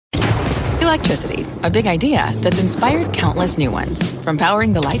Electricity, a big idea that's inspired countless new ones. From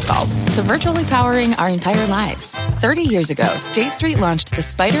powering the light bulb to virtually powering our entire lives. 30 years ago, State Street launched the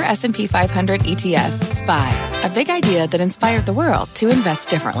SPDR S&P 500 ETF, SPY. A big idea that inspired the world to invest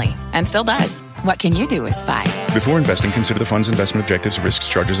differently. And still does. What can you do with SPY? Before investing, consider the fund's investment objectives, risks,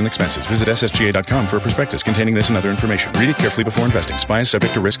 charges, and expenses. Visit ssga.com for a prospectus containing this and other information. Read it carefully before investing. SPY is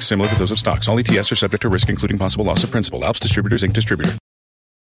subject to risks similar to those of stocks. All ETFs are subject to risk, including possible loss of principal. Alps Distributors, Inc. Distributor.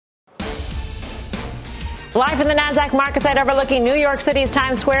 Live from the NASDAQ market site overlooking New York City's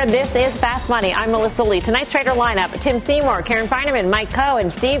Times Square, this is Fast Money. I'm Melissa Lee. Tonight's trader lineup, Tim Seymour, Karen Feinerman, Mike Coe,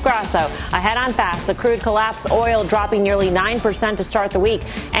 and Steve Grasso. Ahead on Fast, the crude collapse, oil dropping nearly 9% to start the week.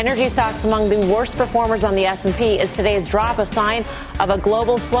 Energy stocks among the worst performers on the S&P. Is today's drop a sign of a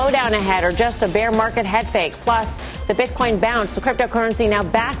global slowdown ahead or just a bear market head fake? Plus, the Bitcoin bounce, the cryptocurrency now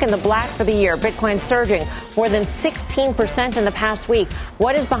back in the black for the year. Bitcoin surging more than 16% in the past week.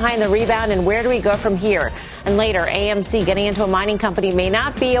 What is behind the rebound and where do we go from here? And later, AMC getting into a mining company may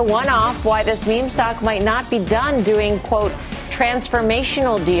not be a one-off. Why this meme stock might not be done doing, quote,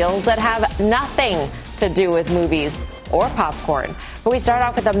 transformational deals that have nothing to do with movies or popcorn. But we start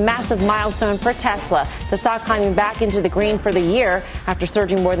off with a massive milestone for Tesla. The stock climbing back into the green for the year after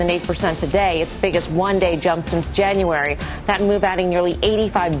surging more than 8% today. Its biggest one-day jump since January. That move adding nearly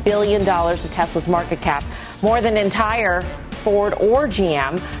 $85 billion to Tesla's market cap. More than entire Ford or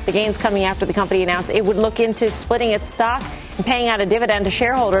GM. The gains coming after the company announced it would look into splitting its stock and paying out a dividend to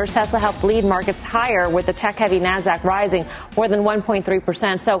shareholders. Tesla helped lead markets higher with the tech-heavy NASDAQ rising more than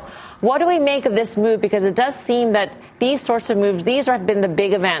 1.3%. So what do we make of this move? Because it does seem that these sorts of moves, these have been the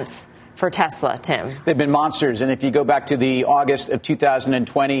big events for Tesla, Tim. They've been monsters. And if you go back to the August of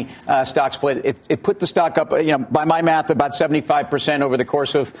 2020 stock split, it put the stock up, by my math, about 75% over the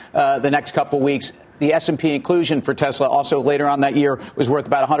course of the next couple weeks. The S&P inclusion for Tesla also later on that year was worth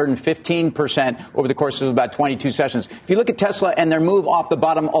about 115% over the course of about 22 sessions. If you look at Tesla and their move off the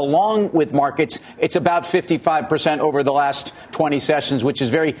bottom along with markets, it's about 55% over the last 20 sessions, which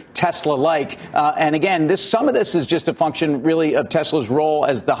is very Tesla-like. And again, some of this is just a function really of Tesla's role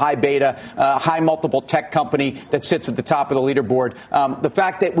as the high beta, high multiple tech company that sits at the top of the leaderboard. The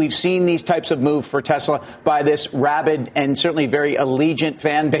fact that we've seen these types of moves for Tesla by this rabid and certainly very allegiant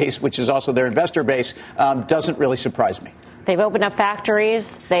fan base, which is also their investor base, doesn't really surprise me. They've opened up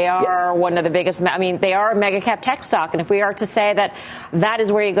factories. They are one of the biggest. They are a mega cap tech stock. And if we are to say that that is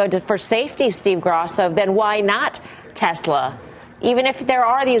where you go for safety, Steve Grasso, then why not Tesla? Even if there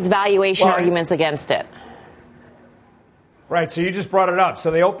are these valuation arguments against it. Right. So you just brought it up.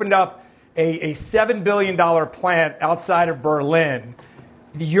 So they opened up a $7 billion plant outside of Berlin.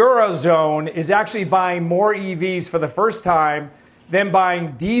 The Eurozone is actually buying more EVs for the first time than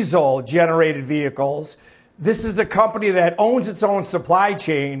buying diesel-generated vehicles. This is a company that owns its own supply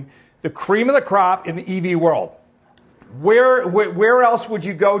chain, the cream of the crop in the EV world. Where else would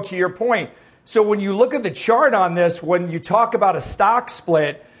you go, to your point? So when you look at the chart on this, when you talk about a stock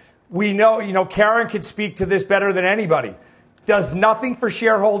split, we know, Karen could speak to this better than anybody. Does nothing for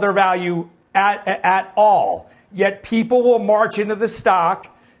shareholder value at all. Yet people will march into the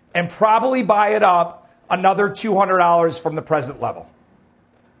stock and probably buy it up another $200 from the present level.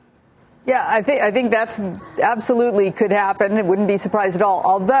 Yeah, I think that's absolutely could happen. It wouldn't be surprised at all.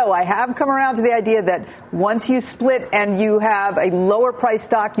 Although I have come around to the idea that once you split and you have a lower price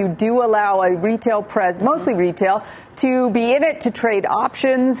stock, you do allow a retail mostly retail, to be in it to trade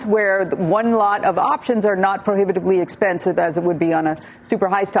options where one lot of options are not prohibitively expensive as it would be on a super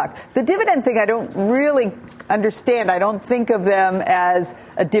high stock. The dividend thing I don't really understand. I don't think of them as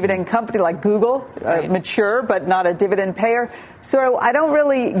a dividend company like Google, mature but not a dividend payer. So I don't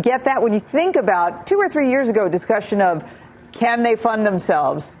really get that when you think about 2 or 3 years ago discussion of can they fund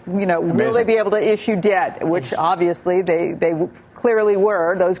themselves? Will they be able to issue debt, which obviously they clearly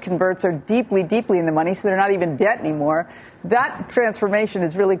were. Those converts are deeply, deeply in the money, so they're not even debt anymore. That transformation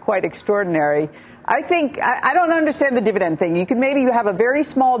is really quite extraordinary. I think I don't understand the dividend thing. You could maybe have a very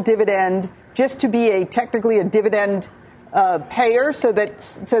small dividend just to be technically a dividend payer, so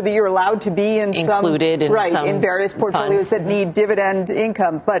that you're allowed to be included in various portfolios that need dividend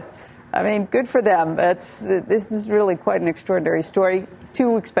income. But good for them. This is really quite an extraordinary story.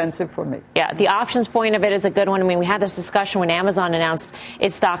 Too expensive for me. Yeah, the options point of it is a good one. We had this discussion when Amazon announced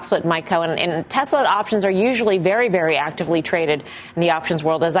its stock split, Mike Cohen, and Tesla options are usually very, very actively traded in the options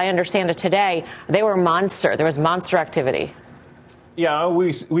world. As I understand it today, they were monster. There was monster activity. Yeah,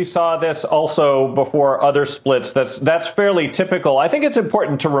 we saw this also before other splits. That's fairly typical. I think it's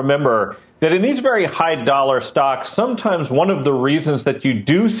important to remember that in these very high dollar stocks, sometimes one of the reasons that you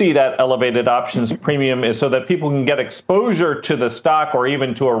do see that elevated options premium is so that people can get exposure to the stock or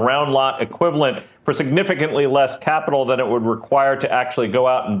even to a round lot equivalent for significantly less capital than it would require to actually go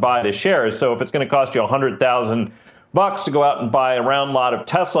out and buy the shares. So if it's going to cost you $100,000 to go out and buy a round lot of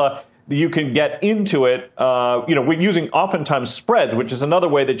Tesla, you can get into it, we're using oftentimes spreads, which is another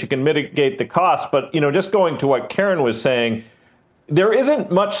way that you can mitigate the cost. But, just going to what Karen was saying, there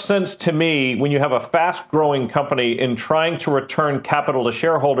isn't much sense to me when you have a fast-growing company in trying to return capital to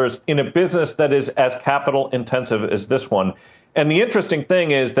shareholders in a business that is as capital-intensive as this one. And the interesting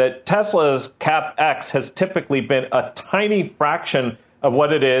thing is that Tesla's CapEx has typically been a tiny fraction of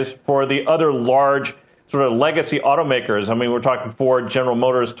what it is for the other large sort of legacy automakers. I mean, we're talking Ford, General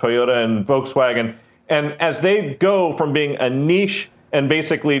Motors, Toyota, and Volkswagen. And as they go from being a niche and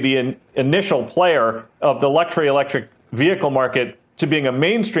basically the initial player of the luxury electric vehicle market to being a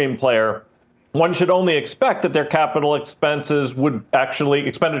mainstream player, one should only expect that their capital expenditures would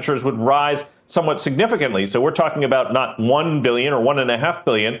rise somewhat significantly. So we're talking about not $1 billion or $1.5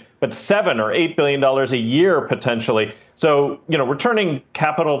 billion, but $7 or $8 billion a year potentially. So, returning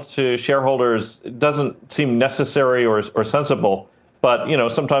capital to shareholders doesn't seem necessary or sensible. But,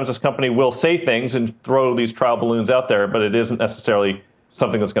 sometimes this company will say things and throw these trial balloons out there, but it isn't necessarily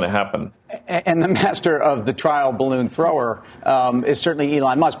something that's going to happen. And the master of the trial balloon thrower is certainly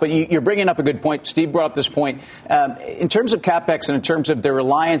Elon Musk. But you're bringing up a good point. Steve brought up this point. In terms of CapEx and in terms of their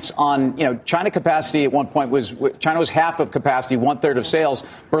reliance on, China capacity at one point China was half of capacity, 1/3 of sales.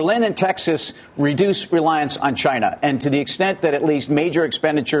 Berlin and Texas reduce reliance on China. And to the extent that at least major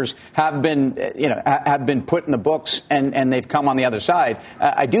expenditures have been put in the books and they've come on the other side,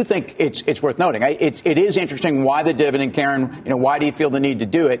 I do think it's worth noting. It is interesting why the dividend, Karen. Why do you feel the need to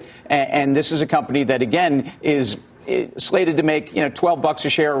do it? And this is a company that, again, is slated to make, $12 a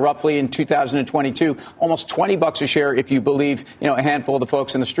share roughly in 2022, almost $20 a share if you believe, a handful of the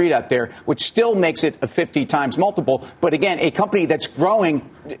folks in the street out there, which still makes it a 50 times multiple. But again, a company that's growing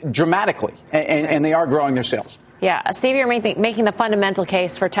dramatically, and they are growing their sales. Yeah, Steve, you're making the fundamental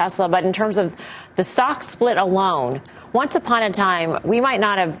case for Tesla, but in terms of the stock split alone, once upon a time, we might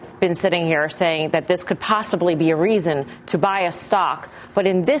not have been sitting here saying that this could possibly be a reason to buy a stock. But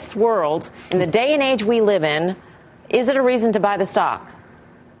in this world, in the day and age we live in, is it a reason to buy the stock?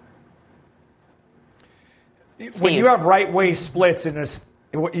 Steve. When you have right-way splits in this,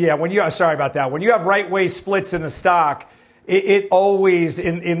 when you have right-way splits in the stock, it always,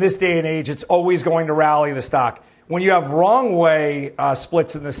 in this day and age, it's always going to rally the stock. When you have wrong-way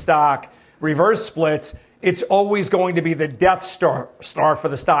splits in the stock, reverse splits, it's always going to be the death star for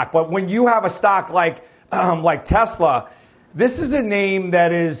the stock. But when you have a stock like Tesla, this is a name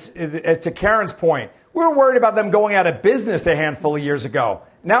that is, to Karen's point, we were worried about them going out of business a handful of years ago.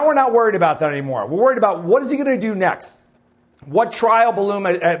 Now we're not worried about that anymore. We're worried about what is he going to do next? What trial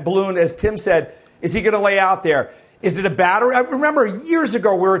balloon, as Tim said, is he going to lay out there? Is it a battery? I remember years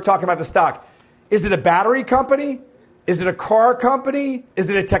ago we were talking about the stock. Is it a battery company? Is it a car company? Is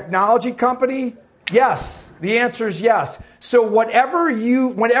it a technology company? Yes. The answer is yes. So whenever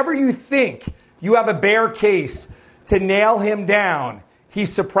you think you have a bear case to nail him down, he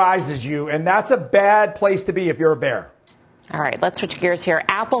surprises you. And that's a bad place to be if you're a bear. All right, let's switch gears here.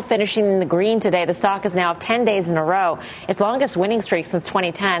 Apple finishing in the green today. The stock is now 10 days in a row, its longest winning streak since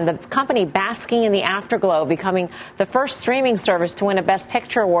 2010. The company basking in the afterglow, becoming the first streaming service to win a Best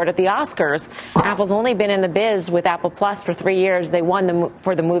Picture award at the Oscars. Apple's only been in the biz with Apple Plus for 3 years. They won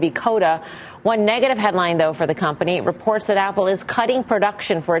for the movie Coda. One negative headline, though, for the company reports that Apple is cutting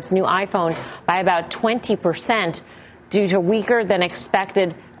production for its new iPhone by about 20% due to weaker than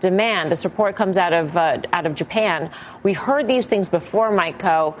expected demand. This report comes out of Japan. We've heard these things before, Mike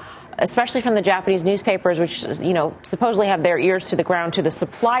Coe, especially from the Japanese newspapers, which supposedly have their ears to the ground to the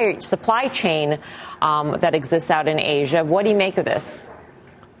supply chain that exists out in Asia. What do you make of this?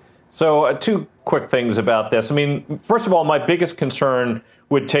 So two quick things about this. I mean, first of all, my biggest concern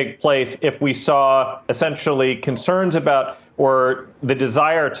would take place if we saw essentially concerns about or the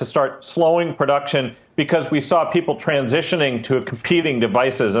desire to start slowing production because we saw people transitioning to competing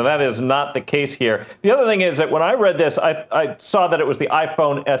devices, and that is not the case here. The other thing is that when I read this, I saw that it was the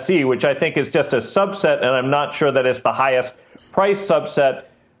iPhone SE, which I think is just a subset, and I'm not sure that it's the highest price subset.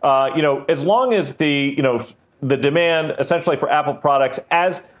 As long as the demand essentially for Apple products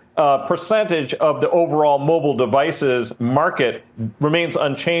as a percentage of the overall mobile devices market remains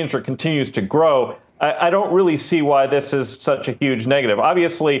unchanged or continues to grow, I don't really see why this is such a huge negative.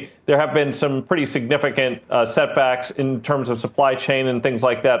 Obviously, there have been some pretty significant setbacks in terms of supply chain and things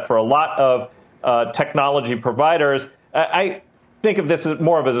like that for a lot of technology providers. I think of this as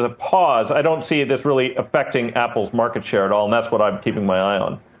more of as a pause. I don't see this really affecting Apple's market share at all, and that's what I'm keeping my eye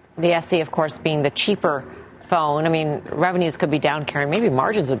on. The SE, of course, being the cheaper phone. I mean, revenues could be down, Karen. Maybe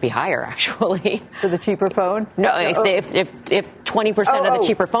margins would be higher, actually. For the cheaper phone? No, if 20% of the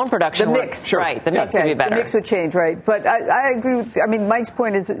cheaper phone production the mix. Sure. Right, the mix would be better. The mix would change, right. But I agree with, Mike's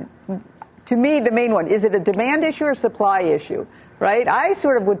point is, to me, the main one, is it a demand issue or supply issue? Right? I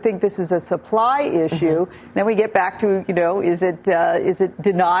sort of would think this is a supply issue. Mm-hmm. Then we get back to, is it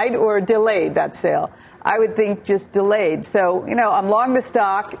denied or delayed, that sale? I would think just delayed. So, I'm long the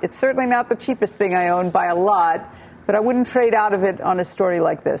stock. It's certainly not the cheapest thing I own by a lot, but I wouldn't trade out of it on a story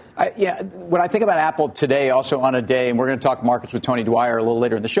like this. When I think about Apple today, also on a day, and we're going to talk markets with Tony Dwyer a little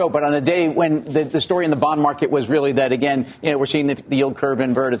later in the show, but on a day when the story in the bond market was really that, again, we're seeing the yield curve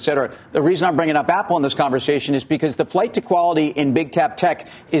invert, et cetera. The reason I'm bringing up Apple in this conversation is because the flight to quality in big cap tech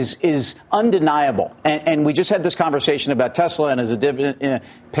is undeniable. And we just had this conversation about Tesla and as a dividend,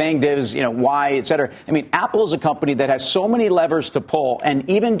 paying divs, why, et cetera. Apple is a company that has so many levers to pull. And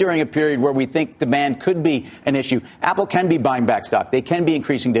even during a period where we think demand could be an issue, Apple can be buying back stock. They can be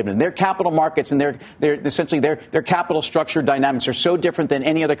increasing dividend. Their capital markets and their capital structure dynamics are so different than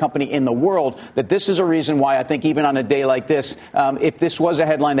any other company in the world that this is a reason why I think even on a day like this, if this was a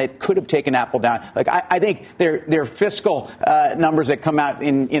headline that could have taken Apple down, I think their fiscal numbers that come out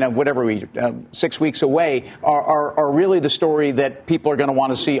in 6 weeks away are really the story that people are going to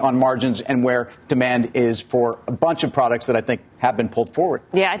want to see on margins and where demand is for a bunch of products that I think have been pulled forward.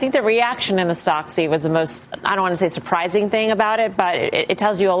 Yeah, I think the reaction in the stock, Steve, was the most, I don't want to say surprising thing about it, but it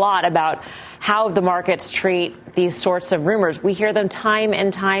tells you a lot about how the markets treat these sorts of rumors. We hear them time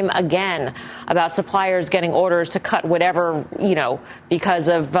and time again about suppliers getting orders to cut whatever, because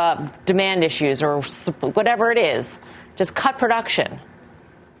of demand issues or whatever it is. Just cut production.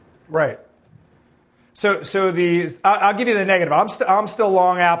 Right. So I'll give you the negative. I'm still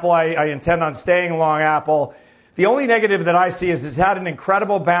long Apple. I intend on staying long Apple. The only negative that I see is it's had an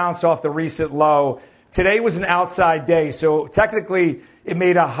incredible bounce off the recent low. Today was an outside day, so technically it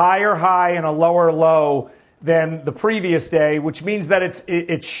made a higher high and a lower low than the previous day, which means that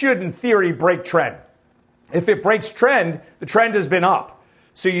it should, in theory, break trend. If it breaks trend, the trend has been up.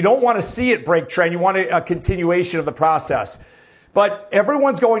 So you don't want to see it break trend. You want a continuation of the process. But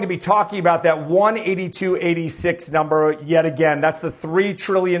everyone's going to be talking about that 182.86 number yet again. That's the $3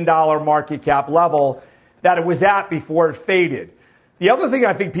 trillion market cap level that it was at before it faded. The other thing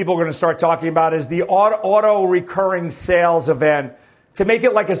I think people are going to start talking about is the auto recurring sales event to make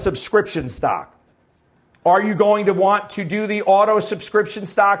it like a subscription stock. Are you going to want to do the auto subscription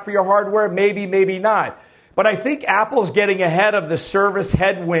stock for your hardware? Maybe, maybe not. But I think Apple's getting ahead of the service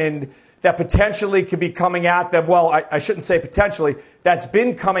headwind that potentially could be coming at them. Well, I shouldn't say potentially. That's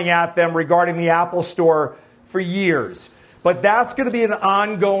been coming at them regarding the Apple Store for years. But that's going to be an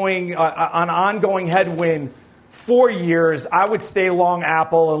ongoing headwind for years. I would stay long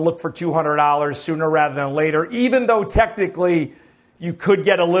Apple and look for $200 sooner rather than later, even though technically you could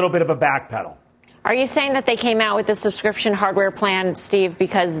get a little bit of a backpedal. Are you saying that they came out with the subscription hardware plan, Steve,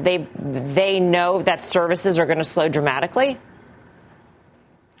 because they know that services are going to slow dramatically?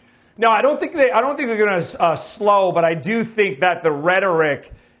 No, I don't think they're going to slow, but I do think that the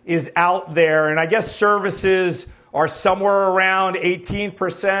rhetoric is out there, and I guess services are somewhere around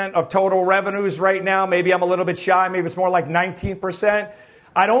 18% of total revenues right now. Maybe I'm a little bit shy. Maybe it's more like 19%.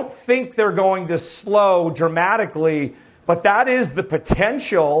 I don't think they're going to slow dramatically, but that is the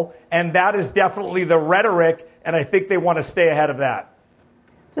potential, and that is definitely the rhetoric, and I think they want to stay ahead of that.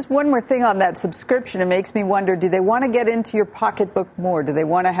 Just one more thing on that subscription. It makes me wonder, do they want to get into your pocketbook more? Do they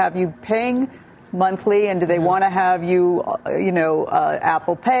want to have you paying monthly, and do they want to have you,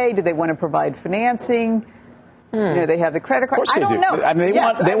 Apple Pay? Do they want to provide financing? They have the credit card. Of course they do. Know.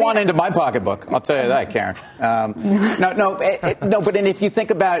 They want into my pocketbook. I'll tell you that, Karen. But then if you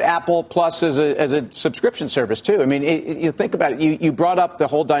think about Apple Plus as a subscription service too, you think about it. You brought up the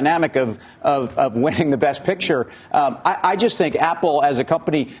whole dynamic of winning the best picture. I just think Apple as a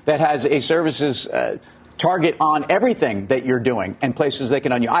company that has a services target on everything that you're doing and places they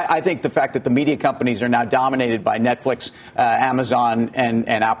can own you. I think the fact that the media companies are now dominated by Netflix, Amazon, and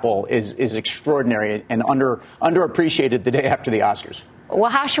Apple is extraordinary and underappreciated the day after the Oscars.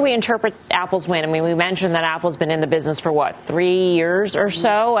 Well, how should we interpret Apple's win? We mentioned that Apple's been in the business for 3 years or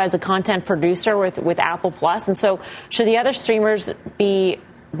so as a content producer with Apple Plus. And so should the other streamers be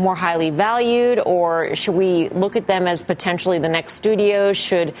more highly valued, or should we look at them as potentially the next studios?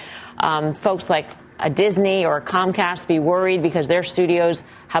 Should folks like a Disney or a Comcast be worried because their studios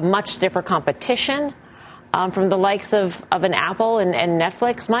have much stiffer competition from the likes of an Apple and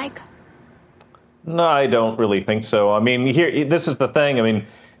Netflix, Mike? No, I don't really think so. I mean, this is the thing. I mean,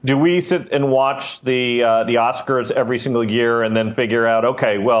 do we sit and watch the Oscars every single year and then figure out,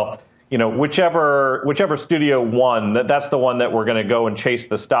 okay, well, whichever studio won, that's the one that we're going to go and chase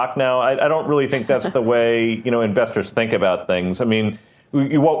the stock now? I don't really think that's the way, investors think about things. I mean,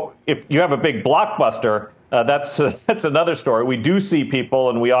 if you have a big blockbuster, that's another story. We do see people,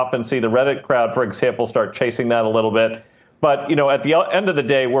 and we often see the Reddit crowd, for example, start chasing that a little bit. But, at the end of the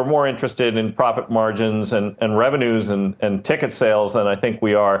day, we're more interested in profit margins and revenues and ticket sales than I think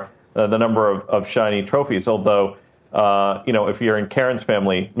we are the number of shiny trophies. Although, if you're in Karen's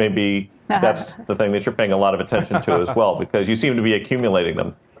family, maybe that's the thing that you're paying a lot of attention to as well, because you seem to be accumulating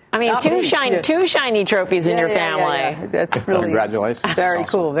them. I mean, two shiny trophies in your family. Yeah. That's really congratulations. Very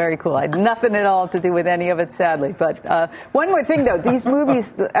cool, very cool. I had nothing at all to do with any of it, sadly. But one more thing, though, these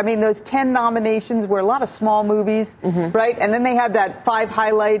movies, I mean, those 10 nominations were a lot of small movies, right? And then they had that 5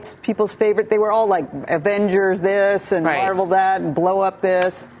 highlights, people's favorite. They were all like Avengers this and Marvel that and Blow Up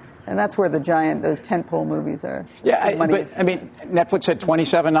this. And that's where those tentpole movies are. Yeah, Netflix had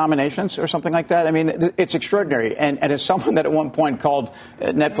 27 nominations or something like that. I mean, it's extraordinary. And as someone that at one point called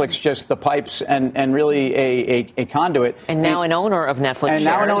Netflix just the pipes and really a conduit. And now an owner of Netflix shares. And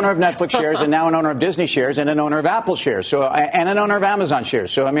now an owner of Netflix shares, and now an owner of Disney shares, and an owner of Apple shares, and an owner of Amazon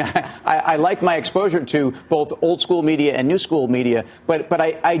shares. So, I mean, I like my exposure to both old school media and new school media, but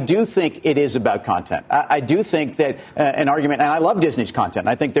I do think it is about content. I do think that an argument, and I love Disney's content.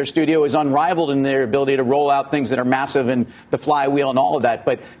 I think their studio is unrivaled in their ability to roll out things that are massive and the flywheel and all of that.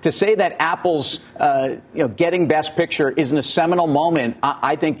 But to say that Apple's getting Best Picture isn't a seminal moment,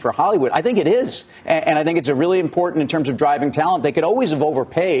 I think for Hollywood, I think it is. And I think it's a really important in terms of driving talent. They could always have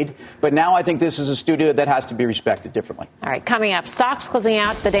overpaid, but now I think this is a studio that has to be respected differently. All right, coming up, stocks closing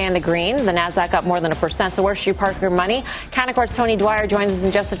out the day in the green. The Nasdaq up more than 1%. So where should you park your money? Canaccord's Tony Dwyer joins us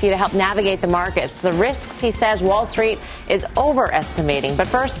in just a few to help navigate the markets. The risks, he says, Wall Street is overestimating. But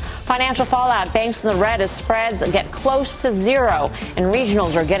first, financial fallout. Banks in the red as spreads get close to zero, and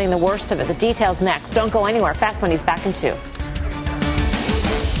regionals are getting the worst of it. The details next. Don't go anywhere. Fast Money's back in 2.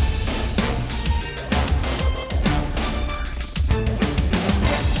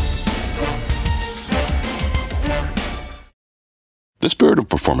 The spirit of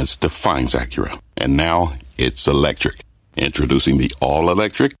performance defines Acura, and now it's electric. Introducing the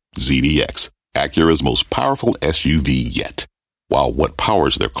all-electric ZDX, Acura's most powerful SUV yet. While what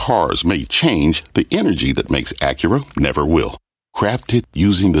powers their cars may change, the energy that makes Acura never will. Crafted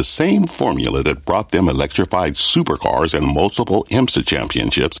using the same formula that brought them electrified supercars and multiple IMSA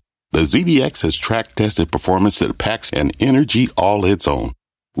championships, the ZDX has track-tested performance that packs an energy all its own.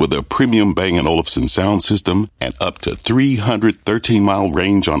 With a premium Bang & Olufsen sound system and up to 313-mile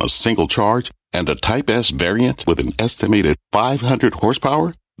range on a single charge, and a Type S variant with an estimated 500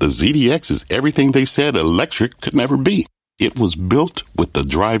 horsepower, the ZDX is everything they said electric could never be. It was built with the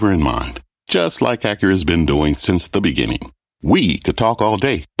driver in mind, just like Acura's been doing since the beginning. We could talk all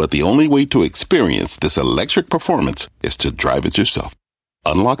day, but the only way to experience this electric performance is to drive it yourself.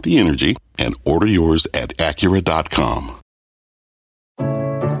 Unlock the energy and order yours at Acura.com.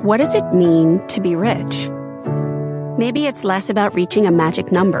 What does it mean to be rich? Maybe it's less about reaching a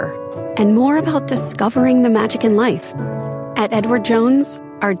magic number and more about discovering the magic in life. At Edward Jones,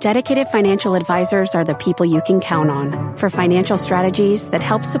 our dedicated financial advisors are the people you can count on for financial strategies that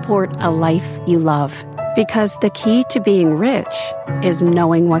help support a life you love. Because the key to being rich is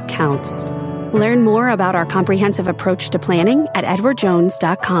knowing what counts. Learn more about our comprehensive approach to planning at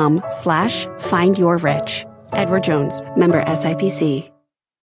edwardjones.com/findyourrich. Edward Jones, member SIPC.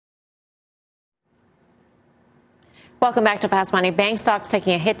 Welcome back to Fast Money. Bank stocks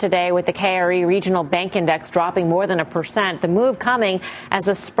taking a hit today with the KRE Regional Bank Index dropping more than 1%. The move coming as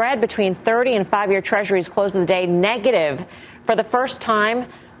the spread between 30 and 5-year treasuries closed the day negative for the first time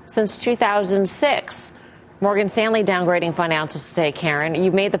since 2006. Morgan Stanley downgrading financials today, Karen.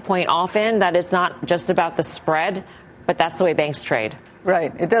 You've made the point often that it's not just about the spread, but that's the way banks trade.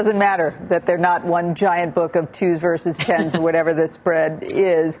 Right. It doesn't matter that they're not one giant book of 2s versus 10s or whatever the spread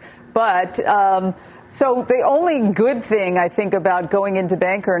is. But so the only good thing, I think, about going into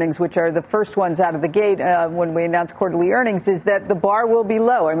bank earnings, which are the first ones out of the gate when we announce quarterly earnings, is that the bar will be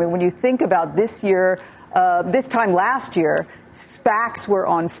low. I mean, when you think about this year, this time last year, SPACs were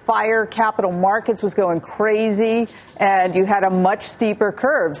on fire, capital markets was going crazy, and you had a much steeper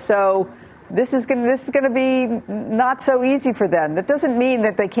curve. So this is going to be not so easy for them. That doesn't mean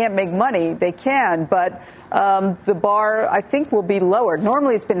that they can't make money. They can, but the bar, I think, will be lowered.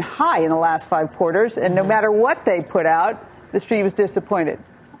 Normally, it's been high in the last 5 quarters, and no matter what they put out, the street was disappointed.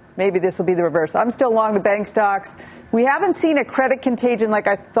 Maybe this will be the reverse. I'm still long the bank stocks. We haven't seen a credit contagion like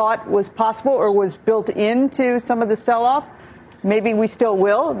I thought was possible or was built into some of the sell-off. Maybe we still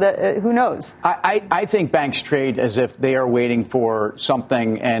will. Who knows? I think banks trade as if they are waiting for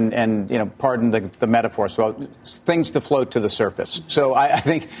something and pardon the metaphor, so things to float to the surface. So I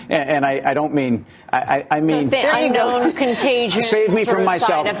think, and I don't mean, I mean, unknown contagion. Save me from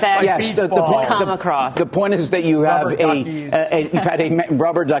myself. Yes, the point is that you have you've had a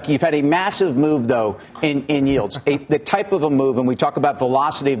rubber ducky. You've had a massive move though in yields, the type of a move, and we talk about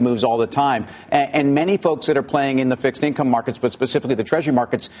velocity of moves all the time. And many folks that are playing in the fixed income markets, but specifically the treasury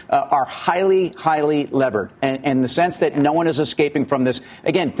markets, are highly, highly levered. And the sense that no one is escaping from this.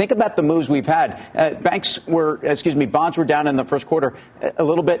 Again, think about the moves we've had. Bonds were down in the first quarter a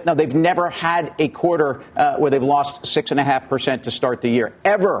little bit. Now, they've never had a quarter where they've lost 6.5% to start the year,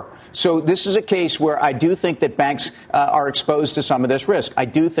 ever. So this is a case where I do think that banks are exposed to some of this risk. I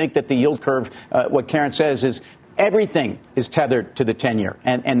do think that the yield curve, what Karen says is, everything is tethered to the 10-year.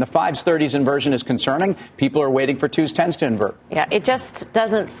 And the 5s, 30s inversion is concerning. People are waiting for 2s, 10s to invert. Yeah, it just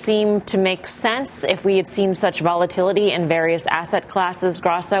doesn't seem to make sense if we had seen such volatility in various asset classes,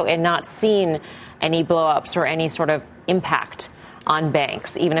 Grasso, and not seen any blowups or any sort of impact on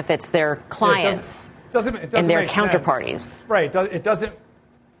banks, even if it's their clients it doesn't and their make counterparties. Sense. Right.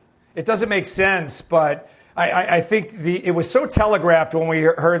 It doesn't make sense, but I think it was so telegraphed when we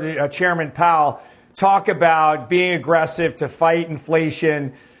heard Chairman Powell talk about being aggressive to fight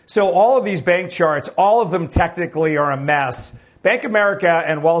inflation. So all of these bank charts, all of them technically are a mess. Bank of America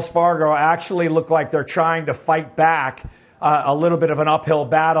and Wells Fargo actually look like they're trying to fight back a little bit of an uphill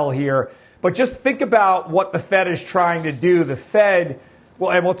battle here. But just think about what the Fed is trying to do. The Fed,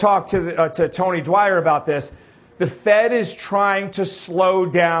 well, and we'll talk to Tony Dwyer about this. The Fed is trying to slow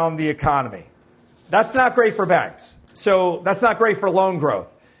down the economy. That's not great for banks. So that's not great for loan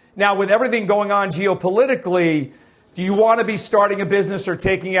growth. Now, with everything going on geopolitically, do you want to be starting a business or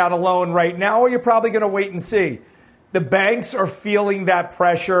taking out a loan right now, or you're probably going to wait and see? The banks are feeling that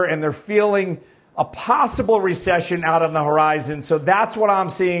pressure, and they're feeling a possible recession out on the horizon. So that's what I'm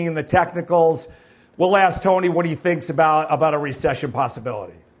seeing in the technicals. We'll ask Tony what he thinks about a recession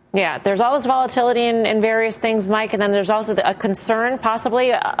possibility. Yeah, there's all this volatility in various things, Mike, and then there's also a concern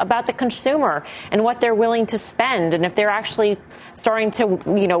possibly about the consumer and what they're willing to spend, and if they're actually starting to,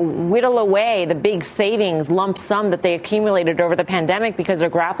 whittle away the big savings lump sum that they accumulated over the pandemic because they're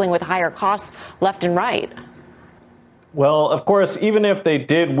grappling with higher costs left and right. Well, of course, even if they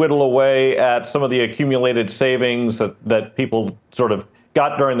did whittle away at some of the accumulated savings that people sort of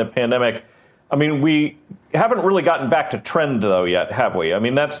got during the pandemic, I mean, we haven't really gotten back to trend, though, yet, have we? I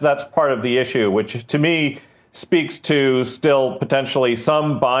mean, that's part of the issue, which to me speaks to still potentially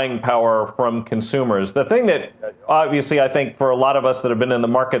some buying power from consumers. The thing that obviously I think for a lot of us that have been in the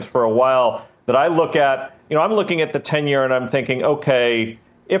markets for a while that I look at, I'm looking at the 10-year and I'm thinking, OK,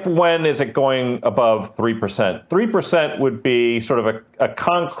 when is it going above 3%? 3% would be sort of a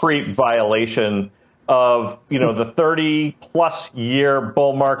concrete violation of, the 30-plus year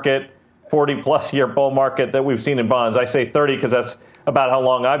bull market, 40-plus year bull market that we've seen in bonds. I say 30 because that's about how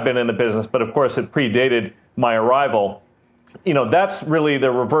long I've been in the business. But, of course, it predated my arrival. That's really the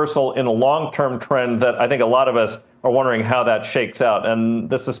reversal in a long-term trend that I think a lot of us are wondering how that shakes out. And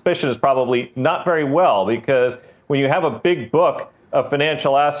the suspicion is probably not very well, because when you have a big book of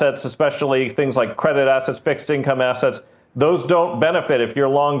financial assets, especially things like credit assets, fixed income assets, those don't benefit if you're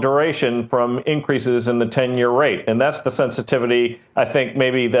long duration from increases in the 10-year rate. And that's the sensitivity, I think,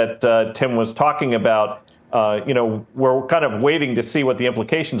 maybe that Tim was talking about. We're kind of waiting to see what the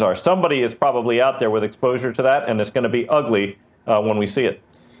implications are. Somebody is probably out there with exposure to that, and it's going to be ugly when we see it.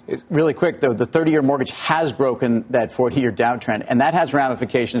 Really quick, though, the 30-year mortgage has broken that 40-year downtrend, and that has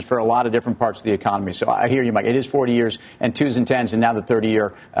ramifications for a lot of different parts of the economy. So I hear you, Mike. It is 40 years and 2s and 10s, and now the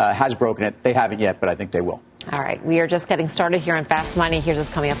 30-year has broken it. They haven't yet, but I think they will. All right. We are just getting started here on Fast Money. Here's what's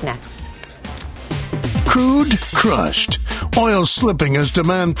coming up next. Crude crushed. Oil slipping as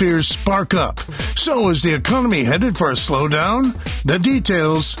demand fears spark up. So is the economy headed for a slowdown? The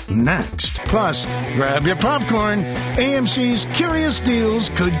details next. Plus, grab your popcorn. AMC's Curious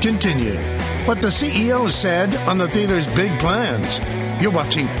Deals could continue. What the CEO said on the theater's big plans. You're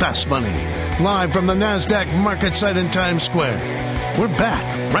watching Fast Money, live from the NASDAQ market site in Times Square. We're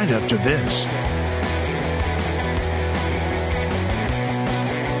back right after this.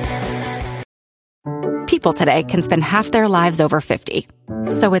 People today can spend half their lives over 50.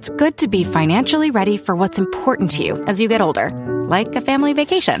 So it's good to be financially ready for what's important to you as you get older, like a family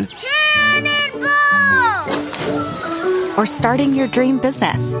vacation. Or starting your dream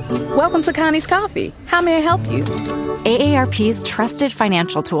business. Welcome to Connie's Coffee. How may I help you? AARP's trusted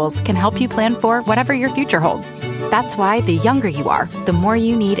financial tools can help you plan for whatever your future holds. That's why the younger you are, the more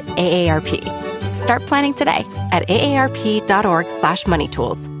you need AARP. Start planning today at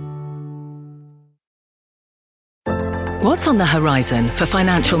aarp.org/moneytools. What's on the horizon for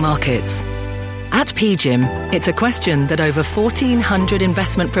financial markets? At PGIM, it's a question that over 1,400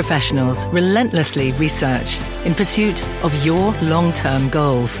 investment professionals relentlessly research in pursuit of your long-term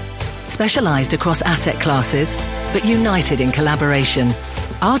goals. Specialized across asset classes, but united in collaboration,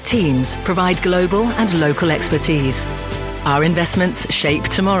 our teams provide global and local expertise. Our investments shape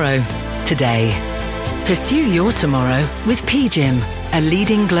tomorrow, today. Pursue your tomorrow with PGIM, a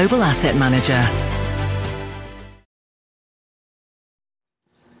leading global asset manager.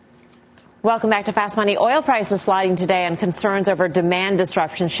 Welcome back to Fast Money. Oil prices sliding today on concerns over demand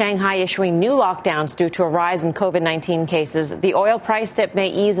disruption. Shanghai issuing new lockdowns due to a rise in COVID-19 cases. The oil price dip may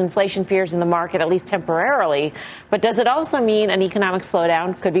ease inflation fears in the market, at least temporarily. But does it also mean an economic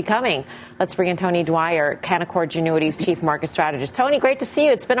slowdown could be coming? Let's bring in Tony Dwyer, Canaccord Genuity's chief market strategist. Tony, great to see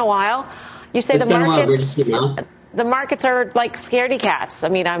you. It's been a while. You say the markets are like scaredy cats. I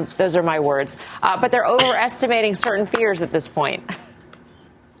mean, those are my words. But they're overestimating certain fears at this point.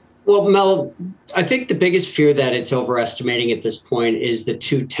 Well, Mel, I think the biggest fear that it's overestimating at this point is the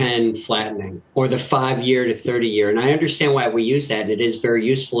 210 flattening or the 5-year to 30-year. And I understand why we use that. And it is very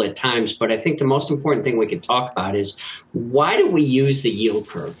useful at times. But I think the most important thing we can talk about is why do we use the yield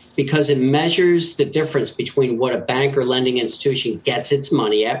curve? Because it measures the difference between what a bank or lending institution gets its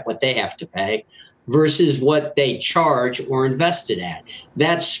money at, what they have to pay, versus what they charge or invested at.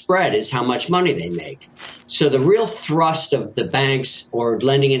 That spread is how much money they make. So the real thrust of the banks or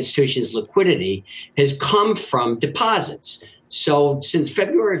lending institutions' liquidity has come from deposits. So since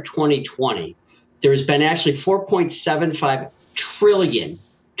February of 2020, there's been actually $4.75 trillion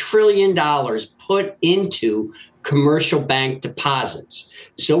put into commercial bank deposits.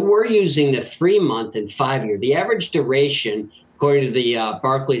 So we're using the 3-month and 5-year. The average duration, according to the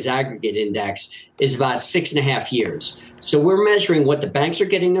Barclays Aggregate Index, is about 6.5 years. So we're measuring what the banks are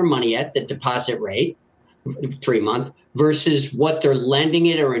getting their money at, the deposit rate, 3-month, versus what they're lending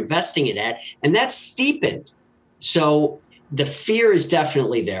it or investing it at. And that's steepened. So the fear is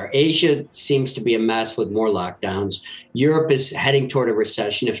definitely there. Asia seems to be a mess with more lockdowns. Europe is heading toward a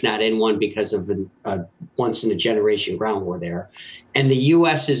recession, if not in one, because of a once-in-a-generation ground war there. And the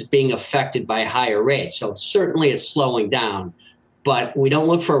U.S. is being affected by higher rates. So certainly it's slowing down. But we don't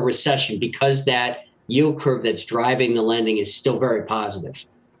look for a recession because that yield curve that's driving the lending is still very positive.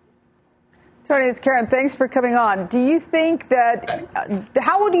 Tony, it's Karen. Thanks for coming on. Do you think that,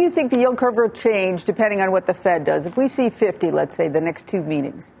 how do you think the yield curve will change depending on what the Fed does? If we see 50, let's say, the next 2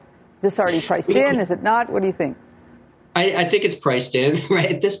 meetings, is this already priced in? Is it not? What do you think? I think it's priced in,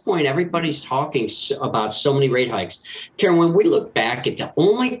 right? At this point, everybody's talking about so many rate hikes. Karen, when we look back at the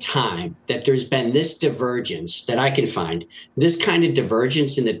only time that there's been this divergence that I can find, this kind of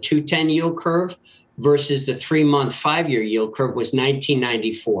divergence in the 210 yield curve versus the 3-month, 5-year yield curve was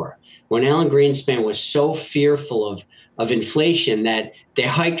 1994, when Alan Greenspan was so fearful of inflation that they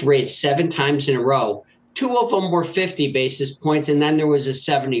hiked rates 7 times in a row. 2 of them were 50 basis points, and then there was a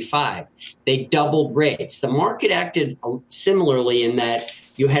 75. They doubled rates. The market acted similarly in that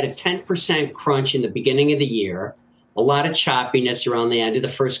you had a 10% crunch in the beginning of the year, a lot of choppiness around the end of the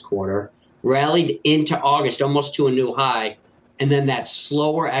first quarter, rallied into August almost to a new high, and then that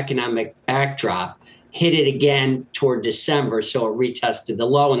slower economic backdrop hit it again toward December, so it retested the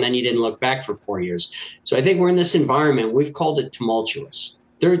low, and then you didn't look back for 4 years. So I think we're in this environment. We've called it tumultuous.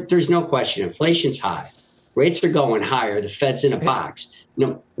 There's no question. Inflation's high. Rates are going higher. The Fed's in a box.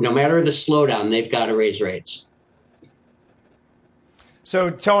 No matter the slowdown, they've got to raise rates. So,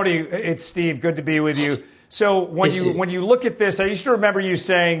 Tony, it's Steve. Good to be with you. So when you look at this, I used to remember you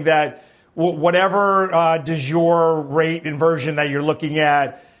saying that whatever du jour rate inversion that you're looking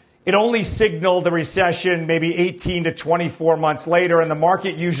at, it only signaled a recession maybe 18 to 24 months later, and the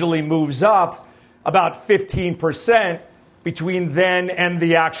market usually moves up about 15% between then and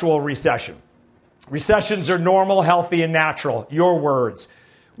the actual recession. Recessions are normal, healthy, and natural. Your words.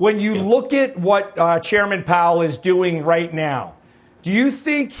 When you look at what Chairman Powell is doing right now, do you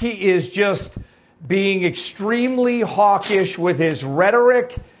think he is just being extremely hawkish with his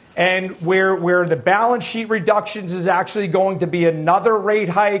rhetoric, and where the balance sheet reductions is actually going to be another rate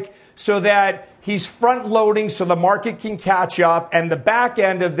hike so that he's front loading so the market can catch up, and the back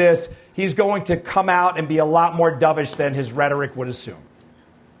end of this, he's going to come out and be a lot more dovish than his rhetoric would assume?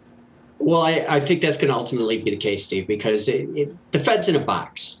 Well, I think that's going to ultimately be the case, Steve, because the Fed's in a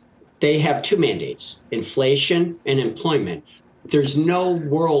box. They have two mandates, inflation and employment. There's no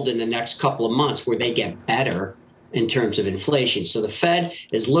world in the next couple of months where they get better in terms of inflation. So the Fed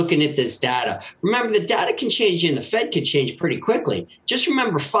is looking at this data. Remember, the data can change and the Fed can change pretty quickly. Just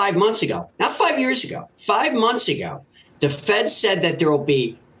remember 5 months ago, not 5 years ago, 5 months ago, the Fed said that there will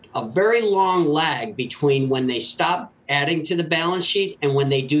be a very long lag between when they stop adding to the balance sheet and when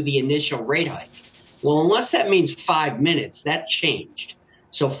they do the initial rate hike. Well, unless that means 5 minutes, that changed.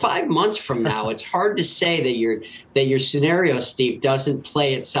 So 5 months from now, it's hard to say that your scenario, Steve, doesn't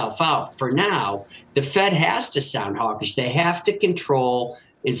play itself out. For now, the Fed has to sound hawkish. They have to control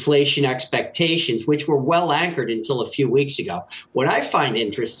inflation expectations, which were well anchored until a few weeks ago. What I find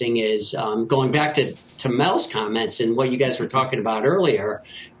interesting is going back to Mel's comments and what you guys were talking about earlier,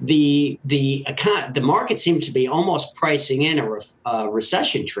 the market seems to be almost pricing in a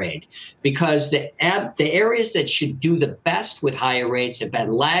recession trade because the areas that should do the best with higher rates have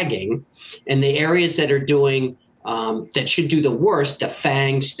been lagging, and the areas that are doing that should do the worst, the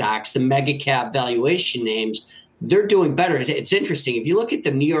FANG stocks, the mega cap valuation names, they're doing better. It's interesting. If you look at the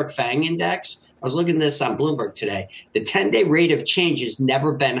New York FANG index, I was looking at this on Bloomberg today, the 10-day rate of change has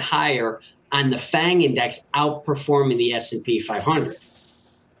never been higher on the FANG index, outperforming the S&P 500.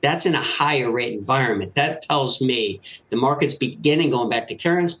 That's in a higher rate environment. That tells me the market's beginning, going back to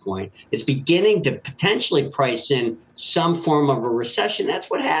Karen's point, it's beginning to potentially price in some form of a recession. That's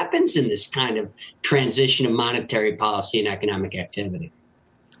what happens in this kind of transition of monetary policy and economic activity.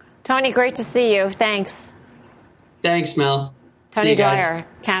 Tony, great to see you. Thanks. Thanks, Mel. Tony Dwyer,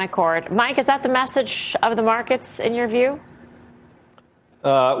 Canaccord. Mike, is that the message of the markets in your view?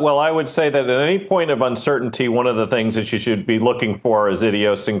 Well, I would say that at any point of uncertainty, one of the things that you should be looking for is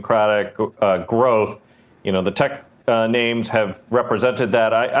idiosyncratic growth. You know, the tech names have represented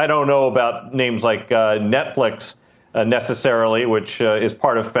that. I don't know about names like Netflix necessarily, which is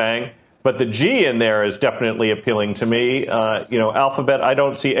part of FANG. But the G in there is definitely appealing to me. Alphabet, I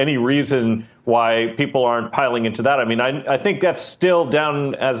don't see any reason why people aren't piling into that. I mean, I think that's still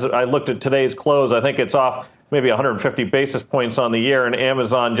down as I looked at today's close. I think it's off maybe 150 basis points on the year, and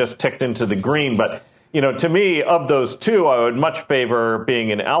Amazon just ticked into the green. But, to me, of those two, I would much favor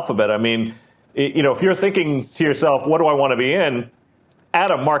being in Alphabet. I mean, if you're thinking to yourself, what do I want to be in? At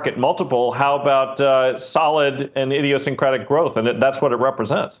a market multiple, how about solid and idiosyncratic growth? And that's what it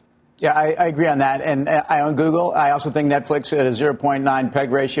represents. Yeah, I agree on that. And I own Google. I also think Netflix at a 0.9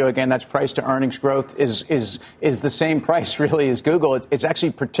 PEG ratio, again, that's price to earnings growth, is the same price really as Google. It's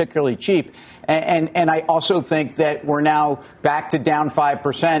actually particularly cheap. And I also think that we're now back to down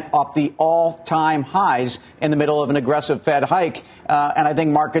 5% off the all-time highs in the middle of an aggressive Fed hike. And I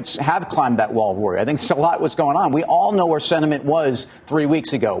think markets have climbed that wall of worry. I think there's a lot what's going on. We all know where sentiment was 3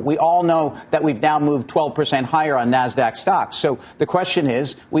 weeks ago. We all know that we've now moved 12% higher on NASDAQ stocks. So the question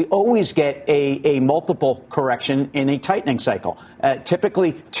is, we always get a multiple correction in a tightening cycle,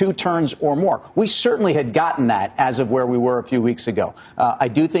 typically 2 turns or more. We certainly had gotten that as of where we were a few weeks ago. I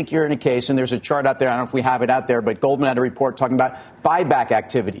do think you're in a case, and there's a chart out there, I don't know if we have it out there, but Goldman had a report talking about buyback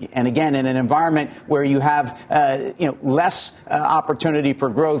activity. And again, in an environment where you have less opportunity for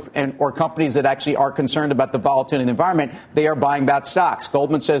growth or companies that actually are concerned about the volatility in the environment, they are buying back stocks.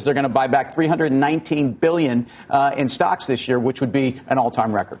 Goldman says they're going to buy back $319 billion in stocks this year, which would be an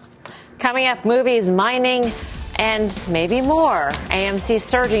all-time record. Coming up, movies, mining, and maybe more. AMC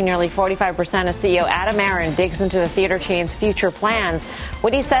surging nearly 45% as CEO Adam Aron digs into the theater chain's future plans.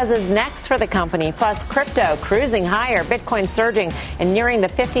 What he says is next for the company. Plus, crypto cruising higher, Bitcoin surging and nearing the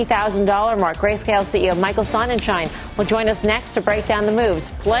 $50,000 mark. Grayscale CEO Michael Sonnenschein will join us next to break down the moves.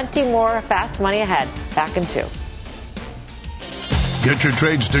 Plenty more Fast Money ahead. Back in 2. Get your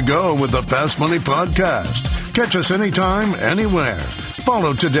trades to go with the Fast Money Podcast. Catch us anytime, anywhere.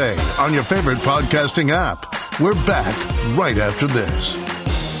 Follow today on your favorite podcasting app. We're back right after this.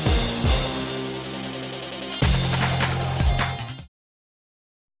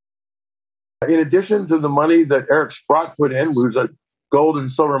 In addition to the money that Eric Sprott put in, who's a gold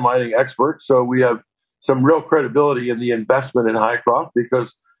and silver mining expert, so we have some real credibility in the investment in Hycroft,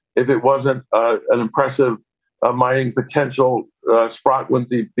 because if it wasn't an impressive mining potential, Sprott wouldn't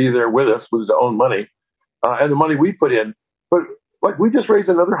be there with us with his own money and the money we put in. But we just raised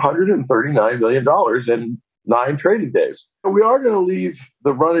another $139 million in 9 trading days. We are going to leave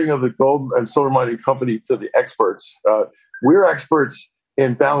the running of the gold and silver mining company to the experts. We're experts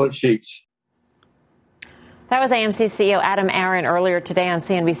in balance sheets. That was AMC CEO Adam Aron earlier today on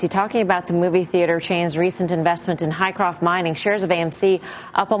CNBC talking about the movie theater chain's recent investment in Hycroft Mining. Shares of AMC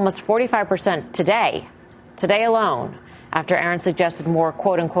up almost 45% today alone. after Aaron suggested more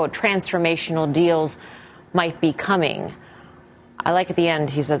quote-unquote transformational deals might be coming. I like at the end,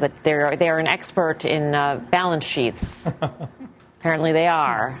 he said that they're an expert in balance sheets. Apparently they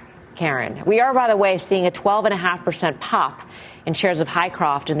are, Karen. We are, by the way, seeing a 12.5% pop in shares of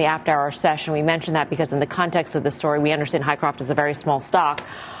Hycroft in the after-hour session. We mentioned that because in the context of the story, we understand Hycroft is a very small stock,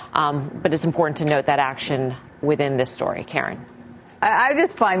 but it's important to note that action within this story. Karen. I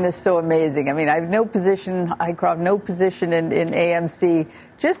just find this so amazing. I mean, I have no position in Hycroft, no position in AMC.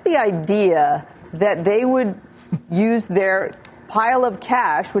 Just the idea that they would use their pile of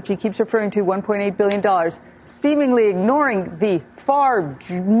cash, which he keeps referring to, $1.8 billion, seemingly ignoring the far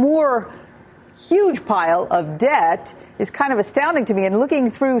more huge pile of debt, is kind of astounding to me. And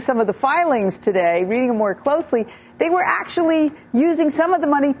looking through some of the filings today, reading them more closely, they were actually using some of the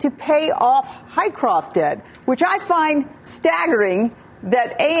money to pay off Hycroft debt, which I find staggering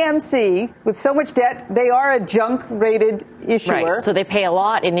that AMC, with so much debt, they are a junk-rated issuer. Right. So they pay a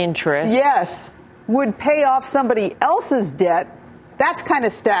lot in interest. Yes. Would pay off somebody else's debt. That's kind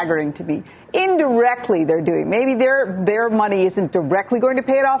of staggering to me. Indirectly, they're doing. Maybe their money isn't directly going to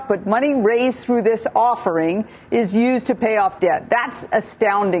pay it off, but money raised through this offering is used to pay off debt. That's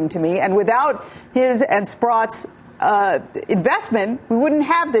astounding to me. And without his and Sprott's investment, we wouldn't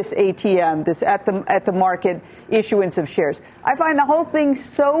have this ATM, this at the market issuance of shares. I find the whole thing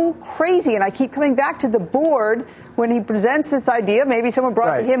so crazy, and I keep coming back to the board when he presents this idea. Maybe someone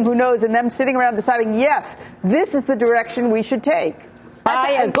brought it to him, who knows, and them sitting around deciding, yes, this is the direction we should take.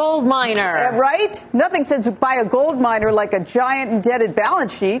 Buy a gold miner. Right? Nothing says buy a gold miner like a giant indebted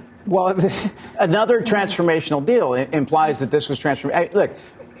balance sheet. Well, another transformational deal implies that this was transformational. Look,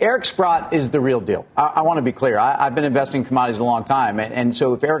 Eric Sprott is the real deal. I want to be clear. I've been investing in commodities a long time. And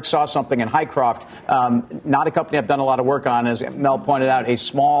so if Eric saw something in Hycroft, not a company I've done a lot of work on, as Mel pointed out, a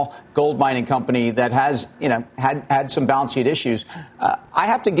small gold mining company that has, had some balance sheet issues, I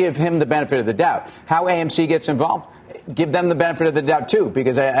have to give him the benefit of the doubt. How AMC gets involved, give them the benefit of the doubt, too,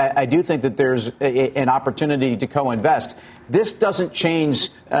 because I do think that there's an opportunity to co-invest. This doesn't change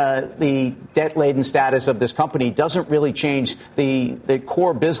the debt-laden status of this company, doesn't really change the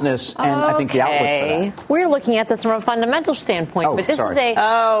core business and I think the outlook for that. We're looking at this from a fundamental standpoint, but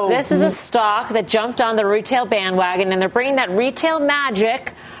this is a stock that jumped on the retail bandwagon, and they're bringing that retail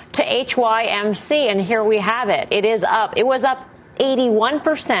magic to HYMC, and here we have it. It is up. It was up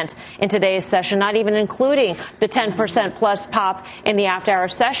 81% in today's session, not even including the 10% plus pop in the after-hour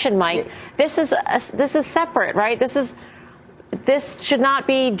session, Mike. This is separate, right? This should not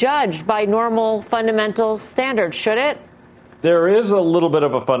be judged by normal fundamental standards, should it? There is a little bit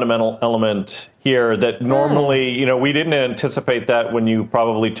of a fundamental element here that normally, we didn't anticipate that when you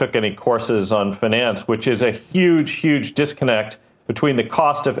probably took any courses on finance, which is a huge, huge disconnect between the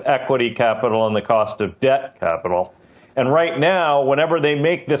cost of equity capital and the cost of debt capital. And right now, whenever they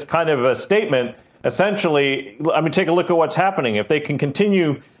make this kind of a statement, essentially, take a look at what's happening. If they can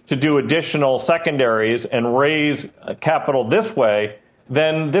continue to do additional secondaries and raise capital this way,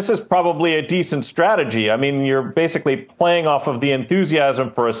 then this is probably a decent strategy. You're basically playing off of the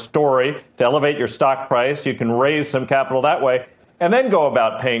enthusiasm for a story to elevate your stock price. You can raise some capital that way and then go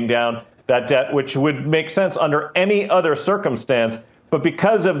about paying down that debt, which would make sense under any other circumstance. But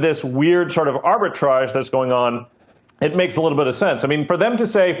because of this weird sort of arbitrage that's going on, it makes a little bit of sense. For them to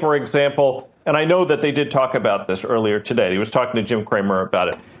say, for example, and I know that they did talk about this earlier today. He was talking to Jim Cramer about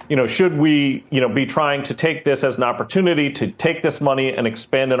it. Should we, be trying to take this as an opportunity to take this money and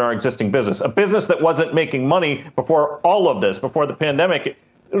expand in our existing business, a business that wasn't making money before all of this, before the pandemic?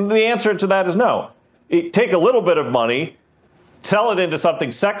 The answer to that is no. Take a little bit of money, sell it into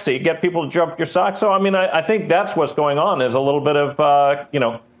something sexy, get people to jump your stock. So, I think that's what's going on is a little bit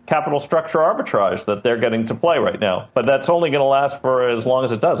of, capital structure arbitrage that they're getting to play right now. But that's only going to last for as long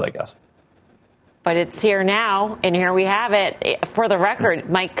as it does, I guess. But it's here now, and here we have it. For the record,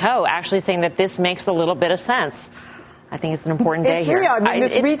 Mike Coe actually saying that this makes a little bit of sense. I think it's an important day here. Real.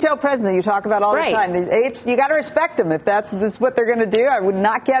 This retail president you talk about all the time, these apes, you got to respect them. If this is what they're going to do, I would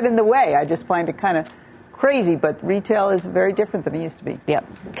not get in the way. I just find it kind of crazy, but retail is very different than it used to be.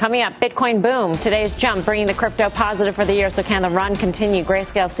 Yep. Coming up, Bitcoin boom. Today's jump bringing the crypto positive for the year. So can the run continue?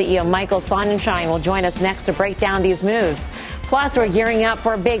 Grayscale CEO Michael Sonnenschein will join us next to break down these moves. Plus, we're gearing up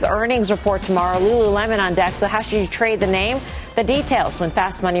for a big earnings report tomorrow. Lululemon on deck. So how should you trade the name? The details when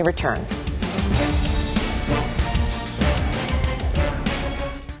Fast Money returns.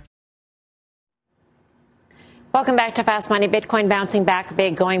 Welcome back to Fast Money. Bitcoin bouncing back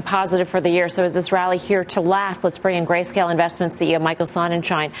big, going positive for the year. So is this rally here to last? Let's bring in Grayscale Investment CEO Michael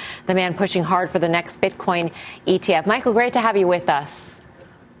Sonnenschein, the man pushing hard for the next Bitcoin ETF. Michael, great to have you with us.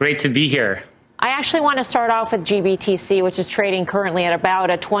 Great to be here. I actually want to start off with GBTC, which is trading currently at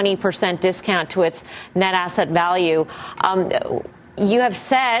about a 20% discount to its net asset value. You have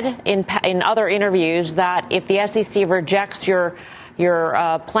said in other interviews that if the SEC rejects your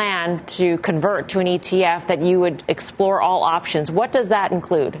plan to convert to an ETF, that you would explore all options. What does that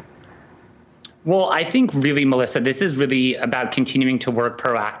include? Well, I think really, Melissa, this is really about continuing to work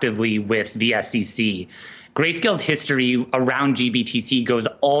proactively with the SEC. Grayscale's history around GBTC goes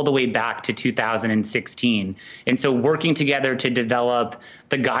all the way back to 2016. And so working together to develop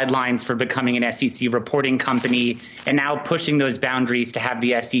the guidelines for becoming an SEC reporting company and now pushing those boundaries to have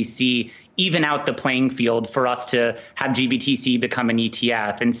the SEC even out the playing field for us to have GBTC become an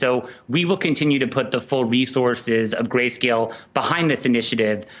ETF. And so we will continue to put the full resources of Grayscale behind this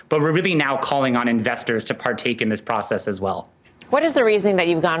initiative, but we're really now calling on investors to partake in this process as well. What is the reasoning that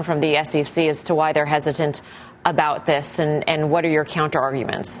you've gone from the SEC as to why they're hesitant about this, and what are your counter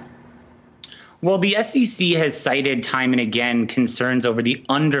arguments? Well, the SEC has cited time and again concerns over the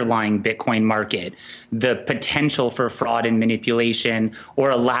underlying Bitcoin market, the potential for fraud and manipulation, or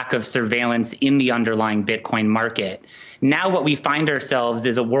a lack of surveillance in the underlying Bitcoin market. Now what we find ourselves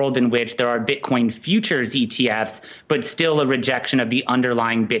is a world in which there are Bitcoin futures ETFs, but still a rejection of the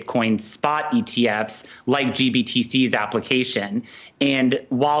underlying Bitcoin spot ETFs like GBTC's application. And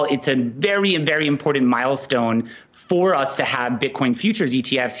while it's a very, very important milestone for us to have Bitcoin futures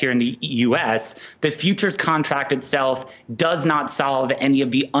ETFs here in the U.S., the futures contract itself does not solve any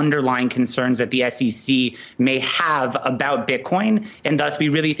of the underlying concerns that the SEC may have about Bitcoin. And thus, we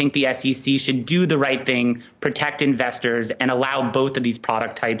really think the SEC should do the right thing, protect investors, and allow both of these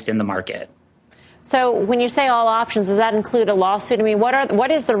product types in the market. So when you say all options, does that include a lawsuit? I mean, what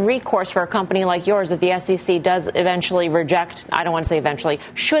is the recourse for a company like yours if the SEC does eventually reject? I don't want to say eventually.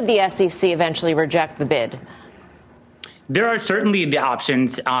 Should the SEC eventually reject the bid? There are certainly the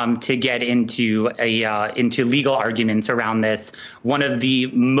options to get into legal arguments around this. One of the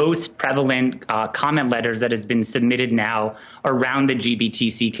most prevalent comment letters that has been submitted now around the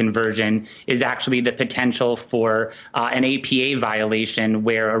GBTC conversion is actually the potential for an APA violation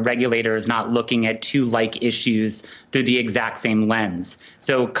where a regulator is not looking at two like issues through the exact same lens.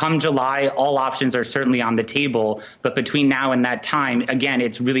 So come July, all options are certainly on the table. But between now and that time, again,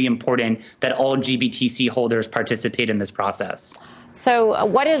 it's really important that all GBTC holders participate in this process. So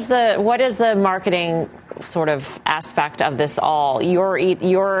what is the marketing sort of aspect of this all? Your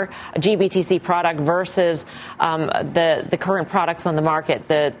GBTC product versus the current products on the market,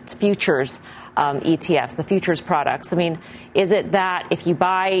 the futures ETFs, the futures products. I mean, is it that if you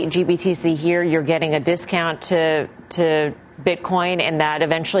buy GBTC here, you're getting a discount to Bitcoin, and that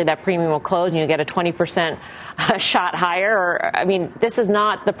eventually that premium will close and you get a 20% shot higher? Or, I mean, this is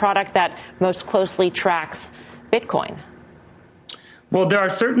not the product that most closely tracks Bitcoin. Well, there are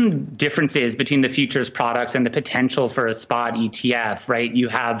certain differences between the futures products and the potential for a spot ETF, right? You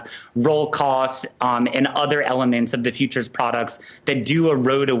have roll costs and other elements of the futures products that do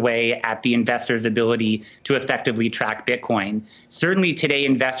erode away at the investor's ability to effectively track Bitcoin. Certainly today,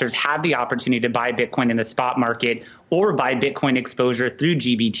 investors have the opportunity to buy Bitcoin in the spot market or buy Bitcoin exposure through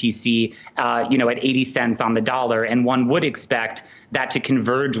GBTC, at 80 cents on the dollar. And one would expect that to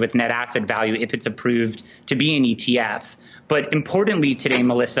converge with net asset value if it's approved to be an ETF. But importantly today,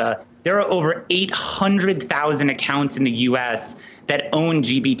 Melissa, there are over 800,000 accounts in the U.S. that own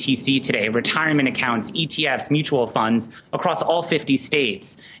GBTC today, retirement accounts, ETFs, mutual funds across all 50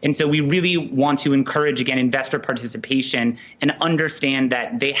 states. And so we really want to encourage, again, investor participation and understand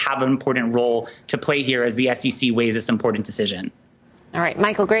that they have an important role to play here as the SEC weighs this important decision. All right,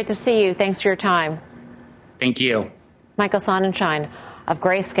 Michael, great to see you. Thanks for your time. Thank you. Michael Sonnenschein of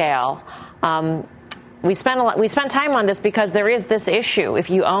Grayscale. We spent time on this because there is this issue. If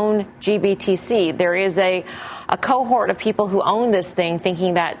you own GBTC, there is a cohort of people who own this thing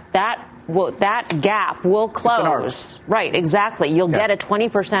thinking that gap will close. Right, exactly. You'll get a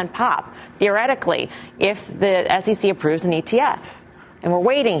 20% pop, theoretically, if the SEC approves an ETF. And we're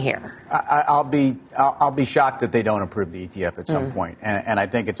waiting here. I'll be shocked that they don't approve the ETF at some point. And I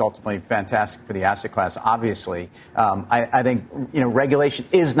think it's ultimately fantastic for the asset class. Obviously, I think regulation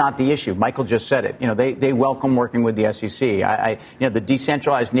is not the issue. Michael just said it. They welcome working with the SEC. The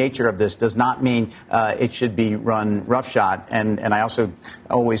decentralized nature of this does not mean it should be run roughshod. And I also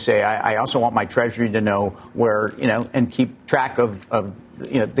always say I also want my Treasury to know where and keep track of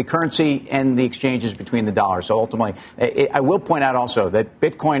the currency and the exchanges between the dollars. So ultimately, I will point out also that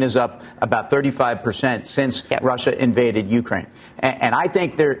Bitcoin is up up about 35% since Russia invaded Ukraine. And I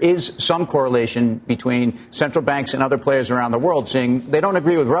think there is some correlation between central banks and other players around the world saying they don't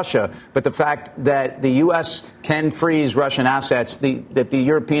agree with Russia, but the fact that the U.S. can freeze Russian assets, that the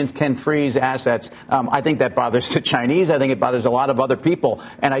Europeans can freeze assets, I think that bothers the Chinese. I think it bothers a lot of other people.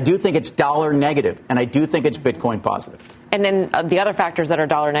 And I do think it's dollar negative, and I do think it's Bitcoin positive. And then the other factors that are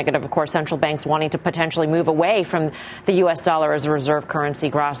dollar negative, of course, central banks wanting to potentially move away from the U.S. dollar as a reserve currency,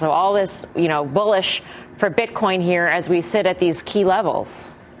 Grasso. All this, bullish for Bitcoin here as we sit at these key levels.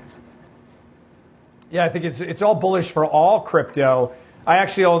 Yeah, I think it's all bullish for all crypto. I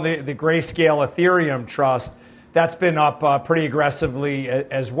actually own the Grayscale Ethereum Trust. That's been up pretty aggressively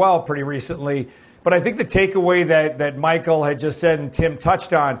as well pretty recently. But I think the takeaway that Michael had just said and Tim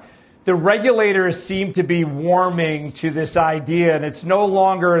touched on, the regulators seem to be warming to this idea, and it's no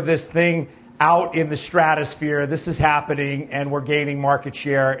longer this thing out in the stratosphere. This is happening, and we're gaining market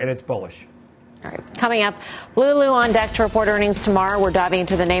share, and it's bullish. All right. Coming up, Lulu on deck to report earnings tomorrow. We're diving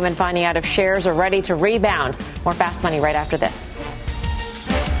into the name and finding out if shares are ready to rebound. More Fast Money right after this.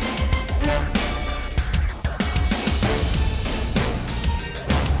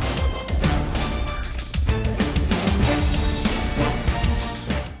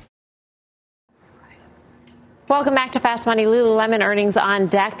 Welcome back to Fast Money. Lululemon earnings on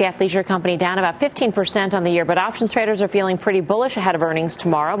deck. The athleisure company down about 15% on the year, but options traders are feeling pretty bullish ahead of earnings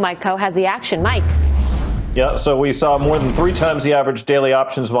tomorrow. Mike Coe has the action. Mike. Yeah, so we saw more than 3 times the average daily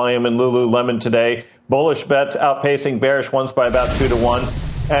options volume in Lululemon today. Bullish bets outpacing bearish ones by about 2 to 1.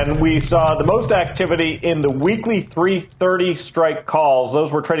 And we saw the most activity in the weekly 330 strike calls.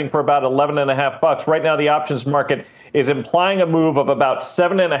 Those were trading for about $11.50. Right now, the options market is implying a move of about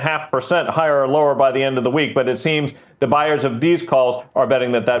 7.5% higher or lower by the end of the week. But it seems the buyers of these calls are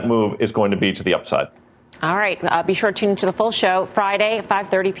betting that move is going to be to the upside. All right. Be sure to tune into the full show Friday,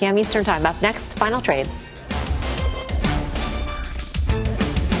 5:30 p.m. Eastern Time. Up next, final trades.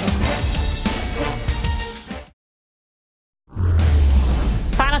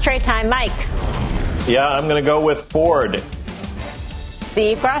 Final trade time, Mike. Yeah, I'm going to go with Ford.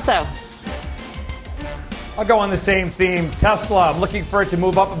 Steve Grasso. I'll go on the same theme. Tesla, I'm looking for it to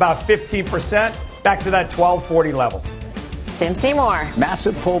move up about 15%, back to that 1240 level. Tim Seymour.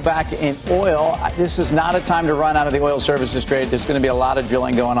 Massive pullback in oil. This is not a time to run out of the oil services trade. There's going to be a lot of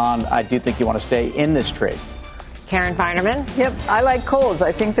drilling going on. I do think you want to stay in this trade. Karen Feinerman. Yep, I like coals.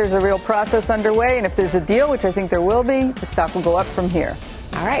 I think there's a real process underway, and if there's a deal, which I think there will be, the stock will go up from here.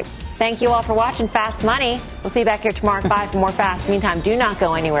 All right. Thank you all for watching Fast Money. We'll see you back here tomorrow at 5 for more Fast. Meantime, do not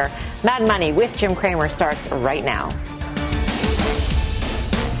go anywhere. Mad Money with Jim Cramer starts right now.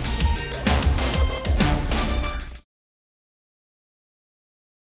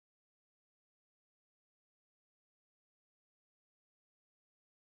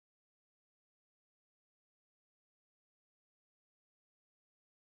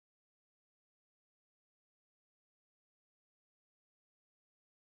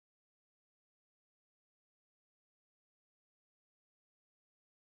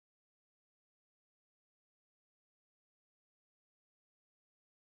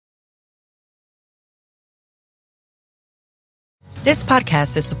 This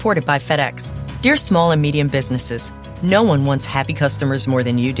podcast is supported by FedEx. Dear small and medium businesses, no one wants happy customers more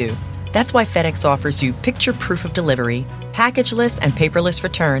than you do. That's why FedEx offers you picture proof of delivery, packageless and paperless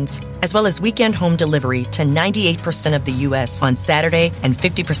returns, as well as weekend home delivery to 98% of the U.S. on Saturday and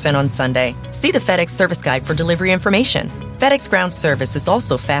 50% on Sunday. See the FedEx service guide for delivery information. FedEx Ground service is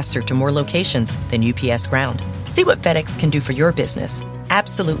also faster to more locations than UPS Ground. See what FedEx can do for your business.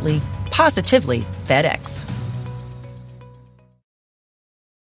 Absolutely, positively FedEx.